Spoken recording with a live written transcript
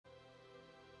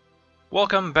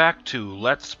Welcome back to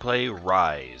Let's Play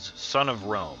Ryse, Son of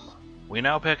Rome. We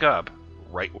now pick up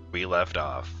right where we left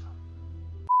off.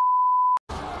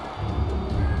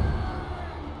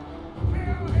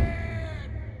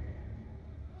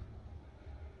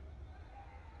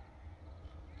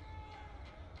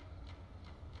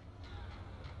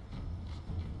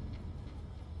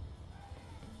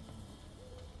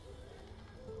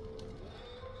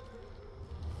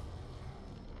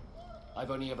 I've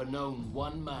only ever known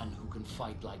one man who can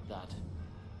fight like that.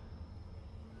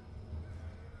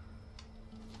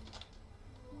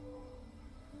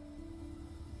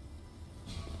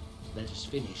 Let us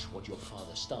finish what your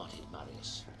father started,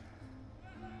 Marius.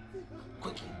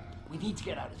 Quickly, we need to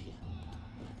get out of here.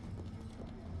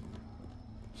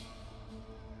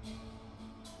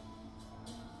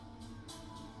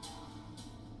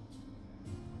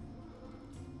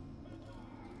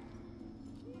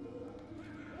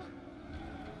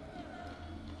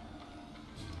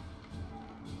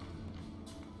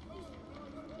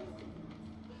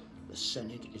 The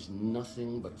Senate is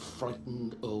nothing but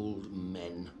frightened old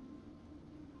men.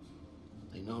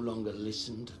 They no longer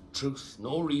listen to truth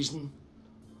nor reason.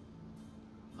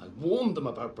 I warned them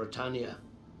about Britannia,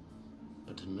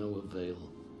 but to no avail.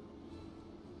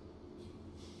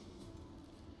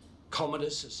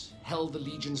 Commodus has held the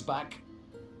legions back,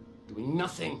 doing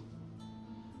nothing,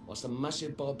 whilst a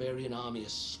massive barbarian army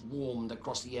has swarmed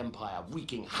across the empire,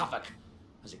 wreaking havoc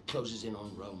as it closes in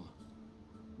on Rome.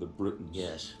 The Britons?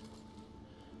 Yes.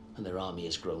 And their army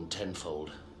has grown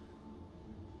tenfold.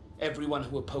 Everyone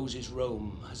who opposes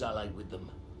Rome has allied with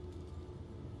them.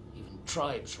 Even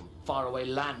tribes from faraway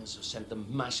lands have sent them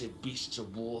massive beasts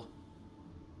of war.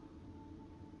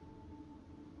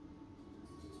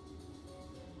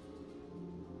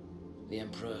 The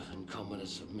Emperor and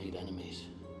Commodus have made enemies.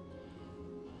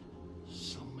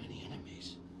 So many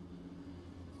enemies.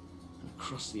 And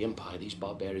across the Empire, these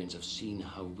barbarians have seen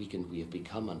how weakened we have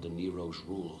become under Nero's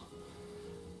rule.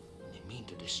 Mean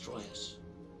to destroy us.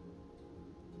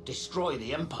 Destroy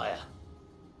the Empire.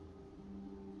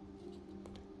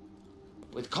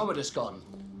 With Commodus gone,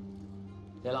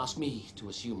 they'll ask me to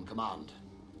assume command.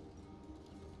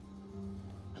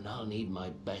 And I'll need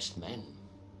my best men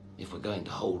if we're going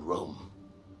to hold Rome.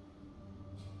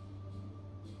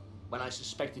 When I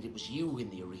suspected it was you in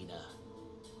the arena,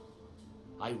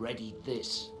 I readied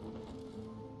this.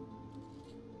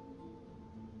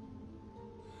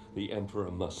 The Emperor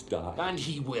must die. And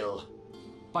he will.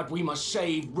 But we must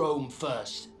save Rome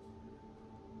first.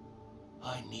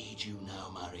 I need you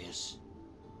now, Marius.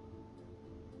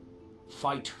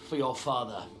 Fight for your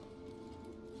father.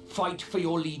 Fight for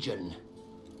your legion.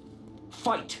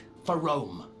 Fight for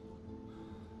Rome.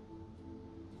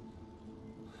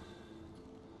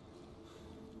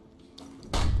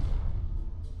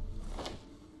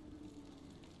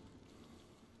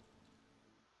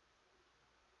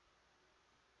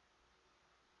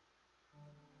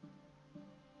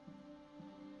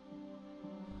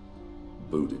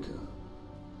 Boudica.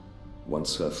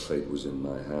 Once her fate was in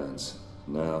my hands.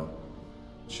 Now,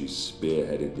 she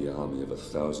spearheaded the army of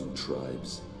 1,000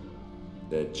 tribes.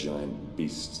 Their giant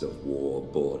beasts of war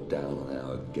bore down on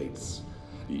our gates.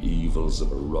 The evils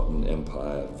of a rotten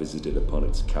empire visited upon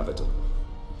its capital.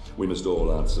 We must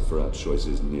all answer for our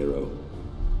choices, Nero.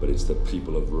 But it's the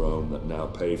people of Rome that now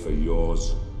pay for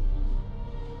yours.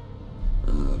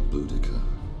 Ah, Boudica.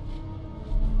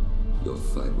 Your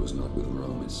fight was not with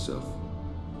Rome itself,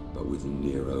 but with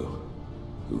Nero,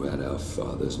 who had our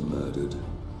fathers murdered,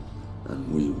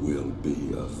 and we will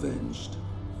be avenged.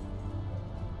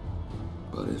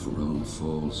 But if Rome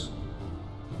falls,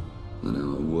 then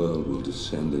our world will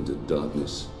descend into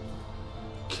darkness.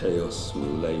 Chaos will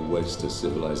lay waste to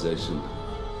civilization.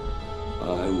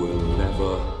 I will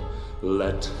never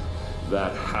let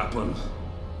that happen.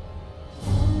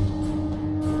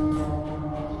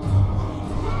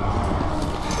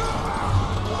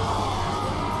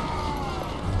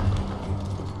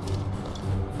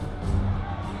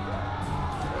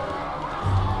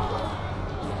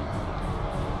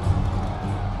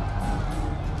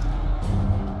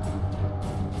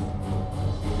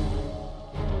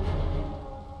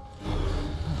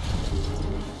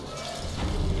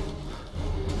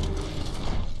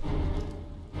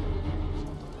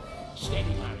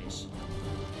 Steady, Marius.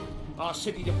 Our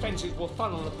city defenses will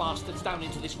funnel the bastards down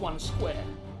into this one square.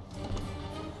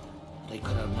 They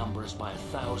could outnumber us by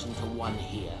 1,000 to 1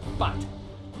 here, but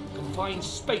confined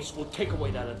space will take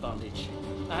away that advantage.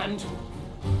 And,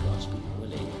 God's be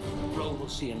willing, Rome will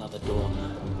see another dawn.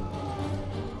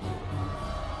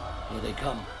 Here they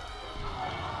come.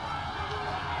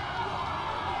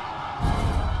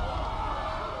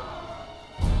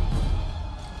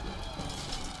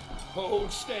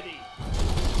 Hold steady.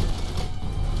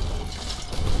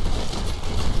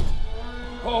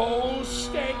 Hold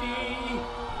steady.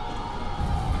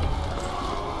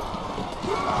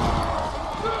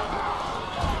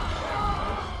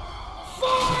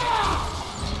 Fire!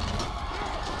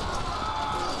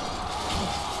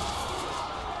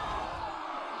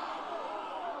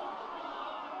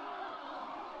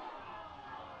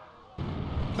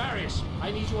 Marius,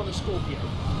 I need you on the Scorpio.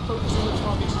 Focus on the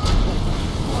targets.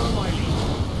 Follow my lead.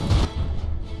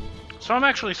 So I'm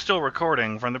actually still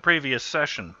recording from the previous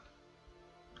session.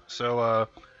 So, I'm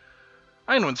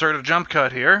going to insert a jump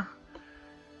cut here.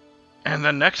 And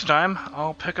then next time,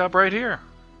 I'll pick up right here.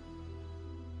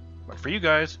 But for you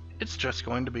guys, it's just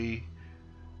going to be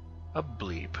a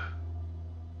bleep.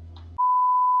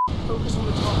 Focus on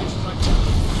the targets as I can.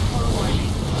 Follow my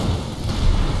lead.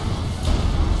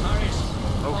 Marius.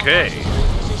 Okay.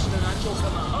 Position and at your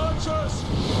command. Archers!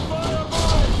 Fire!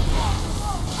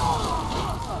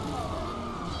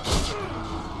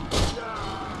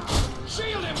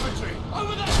 Shield infantry!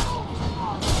 Over there!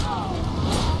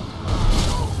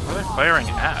 What are they firing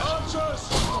at? Archers!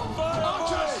 Fire!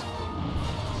 Archers!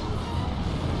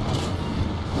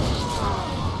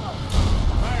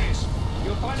 Marius,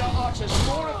 you'll find our archers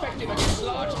more effective against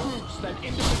large groups than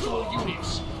individual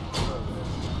units.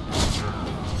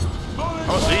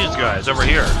 Oh, these guys over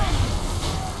here.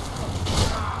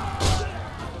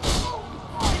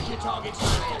 Pick your targets,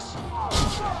 Marius.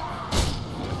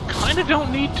 Kinda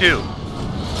don't need to.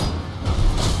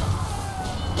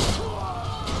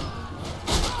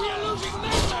 We are losing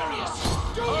men, Marius!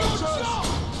 Do your job!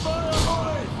 Fire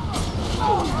volley!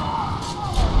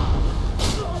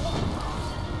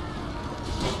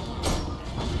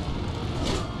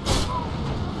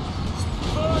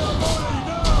 Fire volley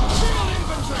now! Shield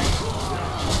infantry!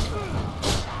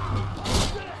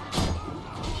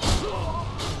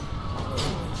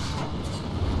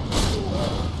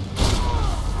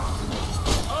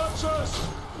 Archers!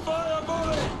 Fire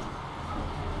volley!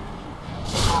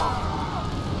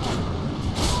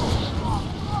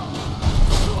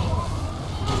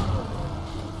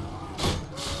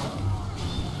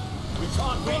 We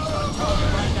can't reach our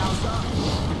target right now, sir.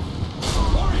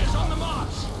 Warriors on the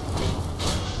march!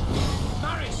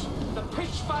 Marius, the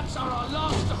pitch bats are our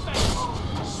last defense.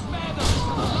 Spare them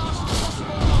until the last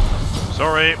possible moment.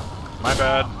 Sorry, my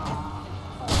bad.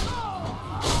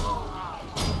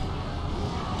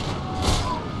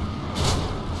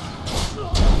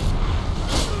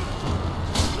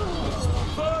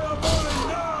 Fire volley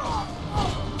now!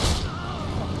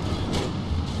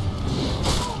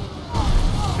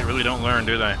 They really don't learn,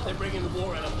 do they? They bring in the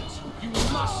war elephants. You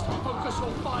must focus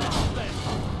your fire on them.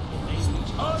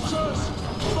 Archers!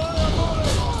 Fire volley!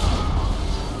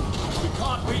 We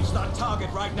can't reach that target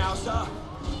right now, sir.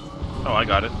 Oh, I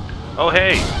got it. Oh,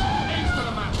 hey! Aim for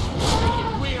the map. Make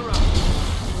it rear up.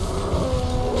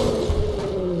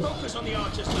 Focus on the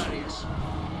archers, Marius.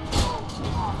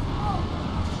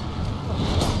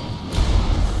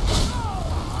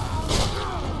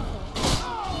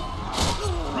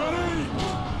 Ready!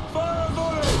 Fire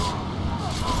volley!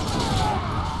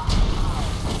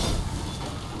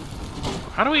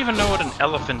 How do we even know what an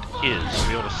elephant is to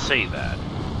be able to say that?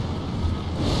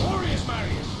 Warriors,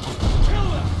 Marius! Kill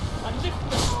them and lift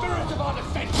the spirit of our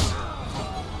defense!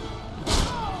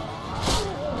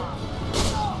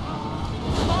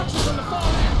 Archers on the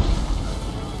far left!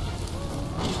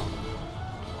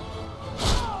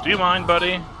 Do you mind,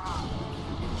 buddy?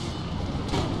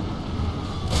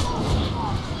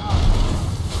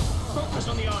 Focus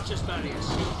on the archers, Marius.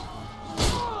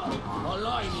 Our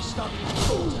line is starting to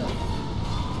falter.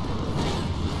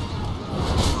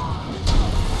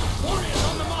 Warriors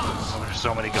on the march! Oh, there's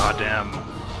so many goddamn...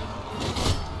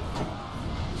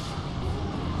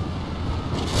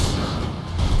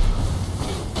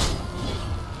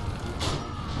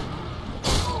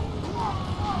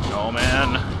 Oh,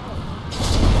 man.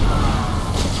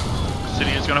 The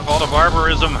city is gonna fall to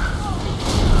barbarism.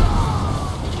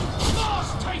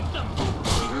 Mars, take them!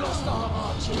 We've lost our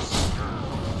archers.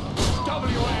 Double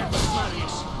your efforts,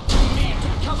 Marius. We need to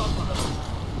cover for them.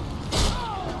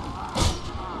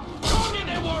 Join in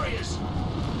there, warriors!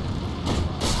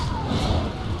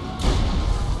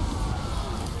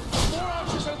 More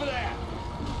archers over there.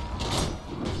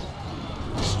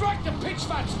 Strike the pitch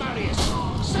bats, Marius.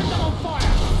 Set them on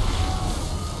fire.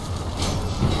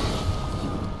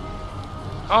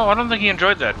 Oh, I don't think he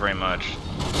enjoyed that very much.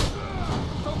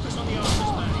 Focus on the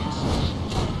archers,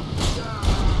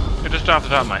 Marius. Just off the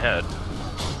top of my head.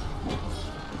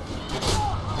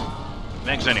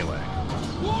 Thanks anyway.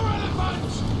 War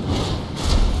elephants!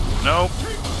 Nope.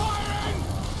 Keep firing!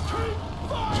 Keep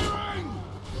firing!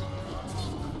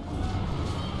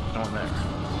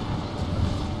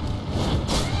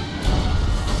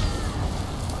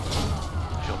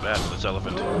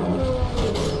 elephant.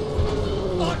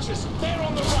 Archers, they're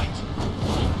on the right!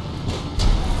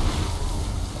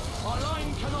 Our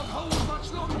line cannot hold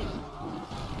much longer.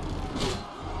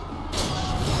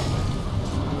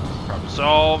 Problem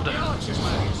solved. The archers,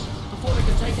 Marius, before they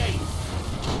can take aim.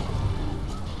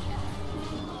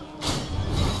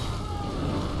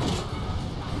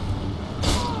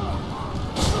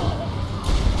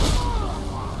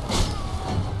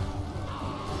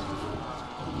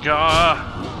 Gah!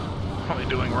 What am I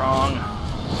doing wrong?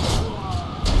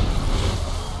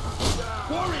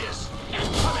 Warriors,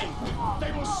 incoming!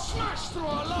 They will smash through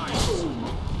our lines!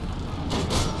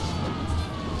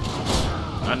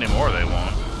 Not anymore, they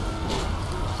won't.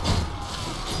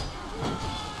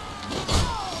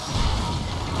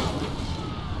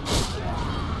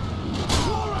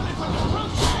 War elephant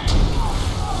approaching!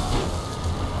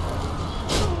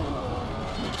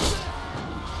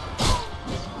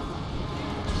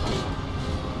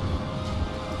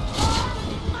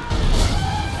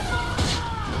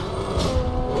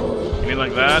 You mean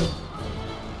like that?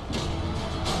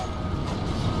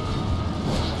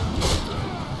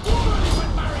 War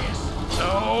elephant, Marius!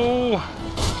 No!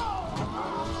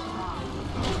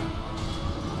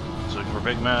 Just looking for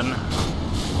big men.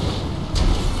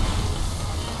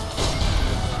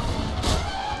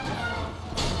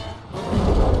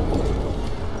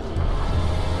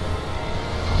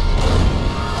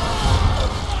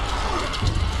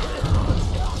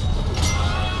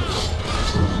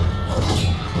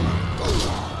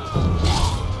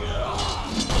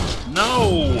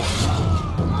 No!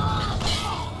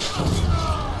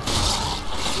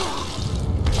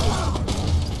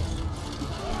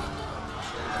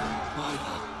 By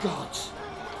the gods!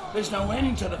 There's no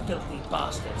end to the filthy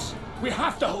bastards. We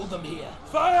have to hold them here.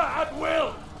 Fire at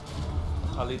will!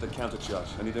 I'll lead the countercharge.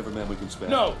 I need every man we can spare.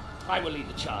 No, I will lead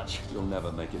the charge. You'll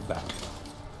never make it back.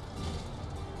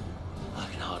 I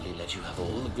can hardly let you have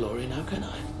all the glory now, can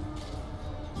I?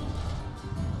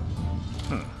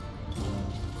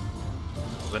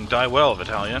 Well, then die well,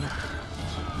 Battalion.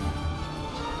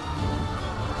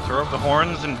 Throw up the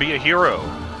horns and be a hero.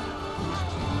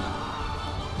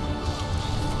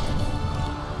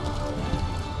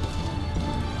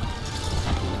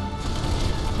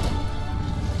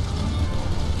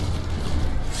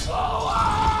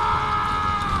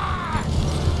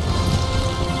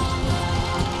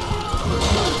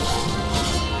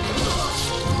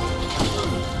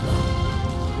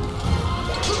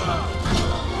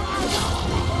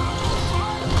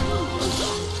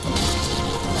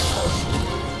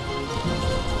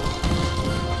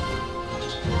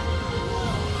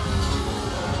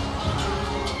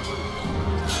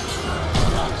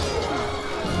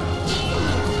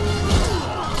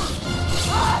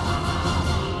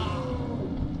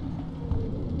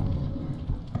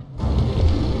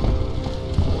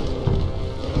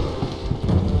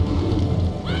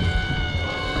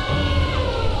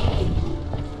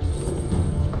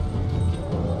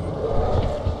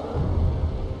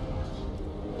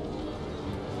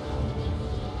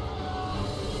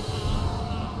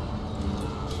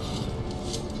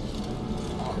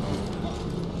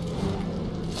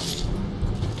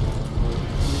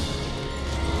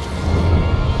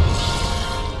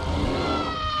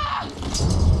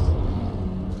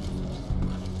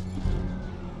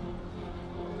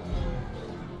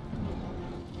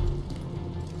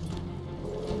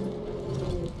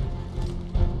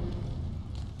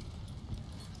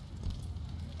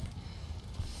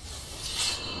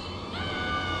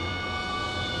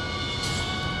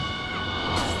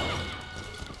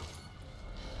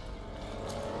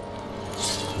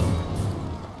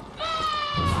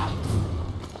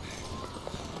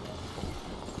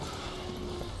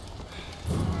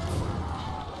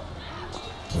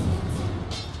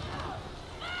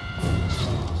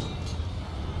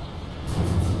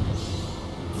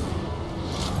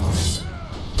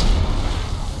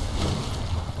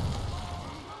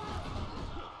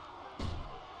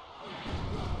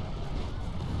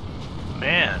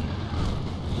 Man.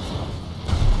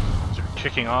 They're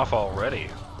kicking off already.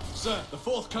 Sir, the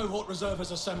 4th cohort reserve has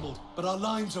assembled, but our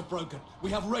lines are broken. We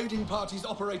have raiding parties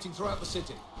operating throughout the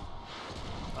city.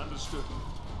 Understood.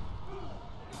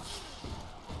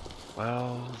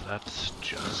 Well, that's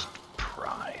just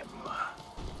prime.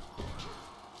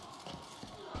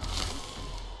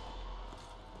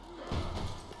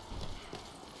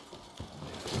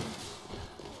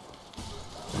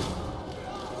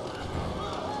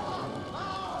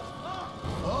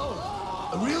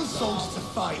 A real soldier's to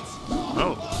fight.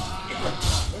 Oh.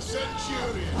 The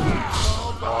Centurion.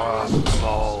 Oh,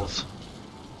 balls.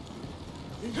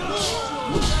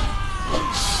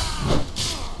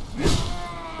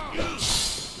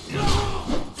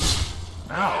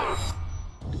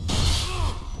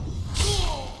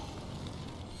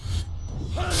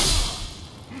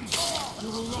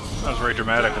 very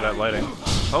dramatic with that lighting.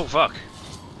 Oh, fuck.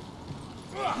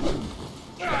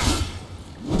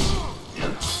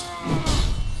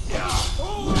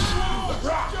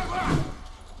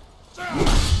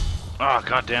 Oh,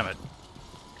 god damn it.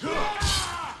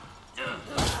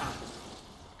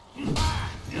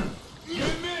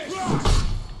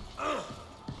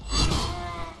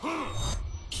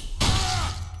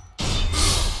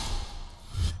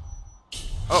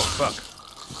 Oh, fuck.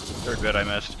 Third bit I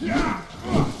missed.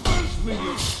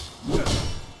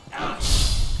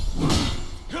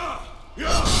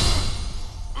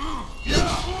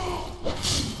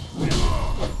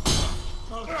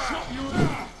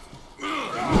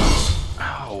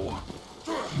 Ow.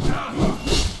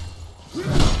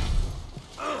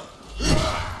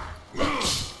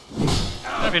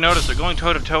 Have you noticed that going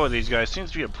toe-to-toe with these guys seems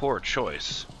to be a poor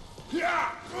choice? Oh,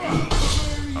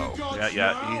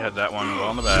 yeah, he had that one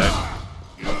well in the bag.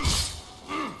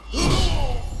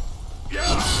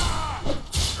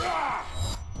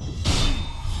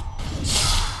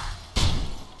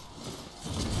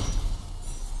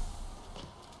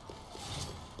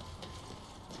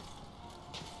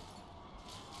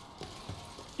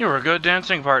 You were a good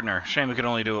dancing partner. Shame we could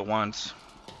only do it once.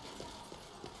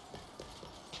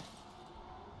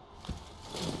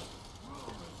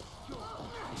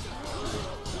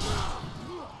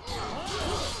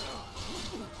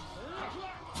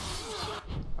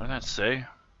 What did that say?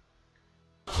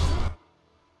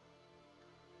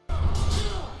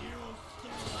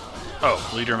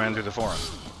 Oh, lead your man through the forum.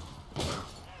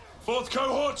 Fourth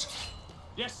cohort?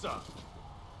 Yes, sir.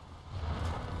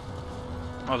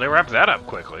 Oh, they wrapped that up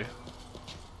quickly.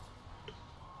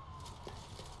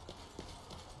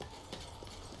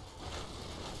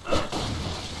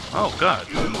 Oh, God.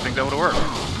 Didn't think that would have worked.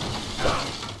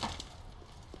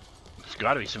 There's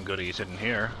gotta be some goodies hidden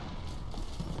here.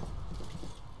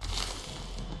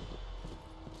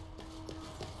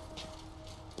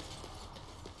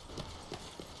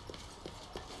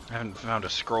 I haven't found a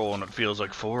scroll and it feels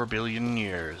like 4 billion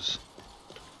years.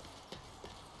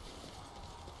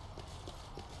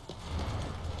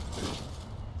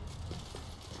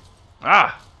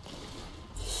 Ah!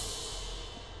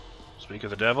 Speak of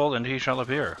the devil, and he shall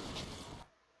appear.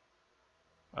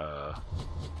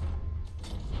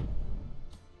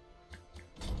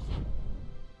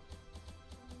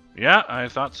 Yeah, I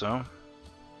thought so.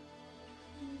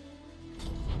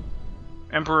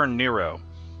 Emperor Nero.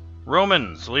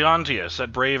 Romans, Leontius,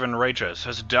 that brave and righteous,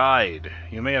 has died.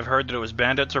 You may have heard that it was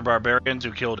bandits or barbarians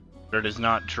who killed him, but it is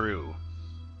not true.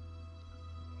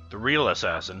 The real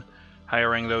assassin,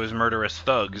 hiring those murderous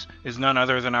thugs, is none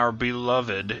other than our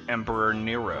beloved Emperor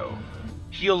Nero.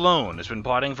 He alone has been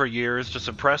plotting for years to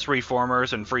suppress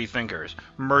reformers and free thinkers,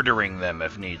 murdering them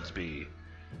if needs be.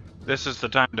 This is the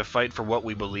time to fight for what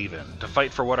we believe in, to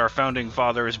fight for what our founding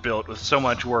fathers built with so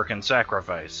much work and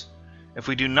sacrifice. If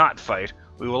we do not fight,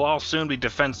 we will all soon be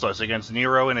defenseless against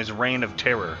Nero and his reign of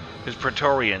terror, his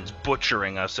Praetorians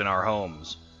butchering us in our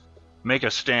homes. Make a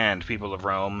stand, people of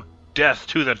Rome. Death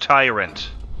to the tyrant!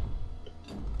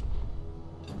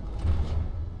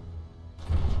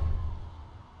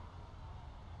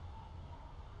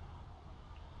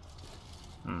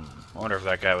 I wonder if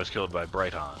that guy was killed by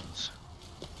Brighthans.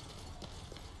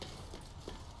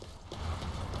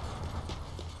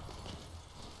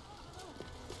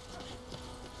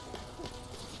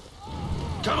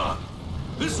 Come on!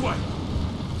 This way!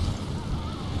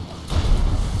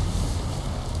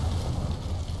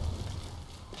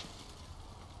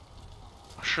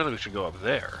 Surely we should go up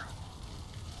there.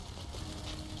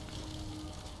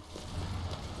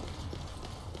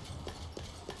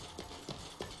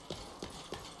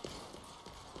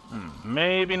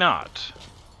 Maybe not.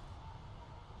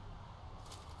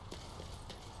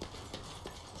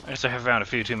 I guess I have found a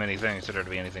few too many things for there to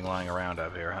be anything lying around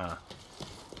up here, huh?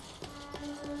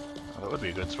 Well, that would be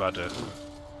a good spot to...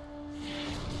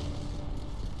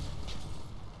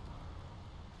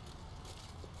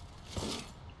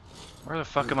 Where the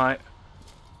fuck am I?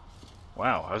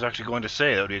 Wow, I was actually going to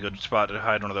say that would be a good spot to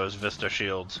hide one of those Vista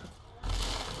shields.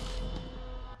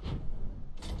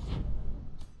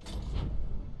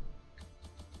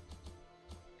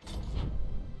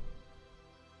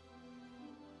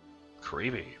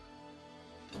 Creepy.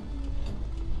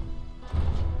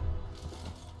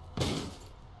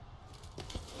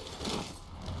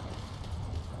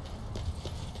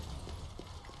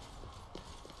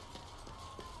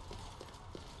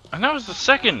 And that was the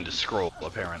second scroll,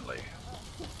 apparently.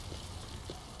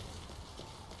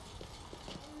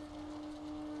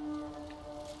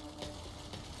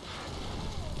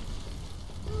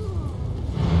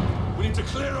 We need to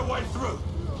clear a way through.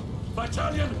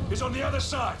 Battalion is on the other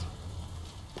side.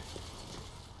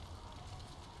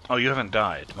 Oh, you haven't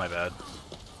died. My bad.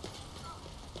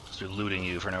 Just looting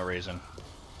you for no reason.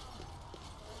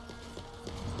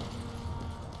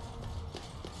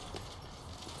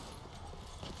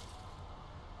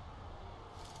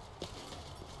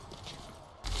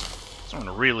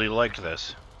 Someone really liked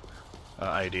this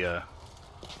idea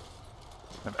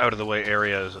of out-of-the-way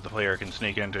areas that the player can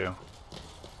sneak into.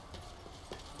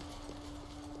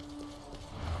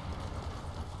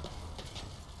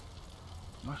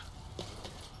 What?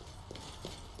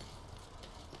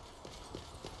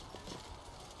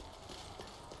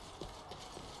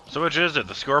 So which is it,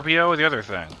 the Scorpio or the other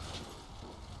thing?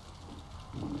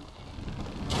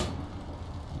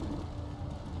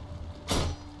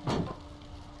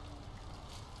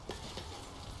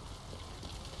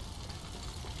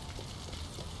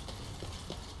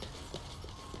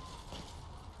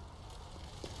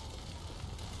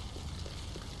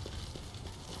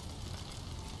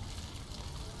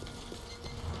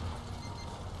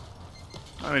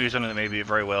 I'm gonna do something that may be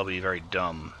very well be very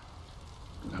dumb,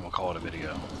 and we'll call it a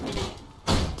video.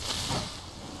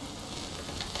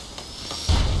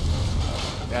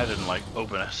 Yeah, I didn't like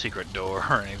open a secret door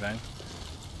or anything,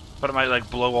 but it might like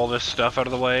blow all this stuff out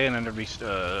of the way, and then there'd be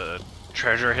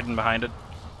treasure hidden behind it.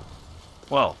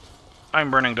 Well,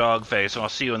 I'm BurningDogFace, and I'll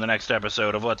see you in the next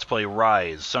episode of Let's Play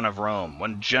Ryse, Son of Rome,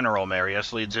 when General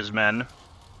Marius leads his men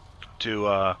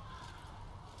to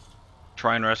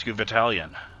try and rescue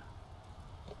Vitalian.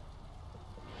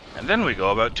 And then we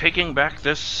go about taking back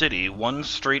this city one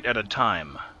street at a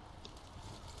time.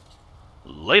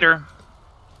 Later.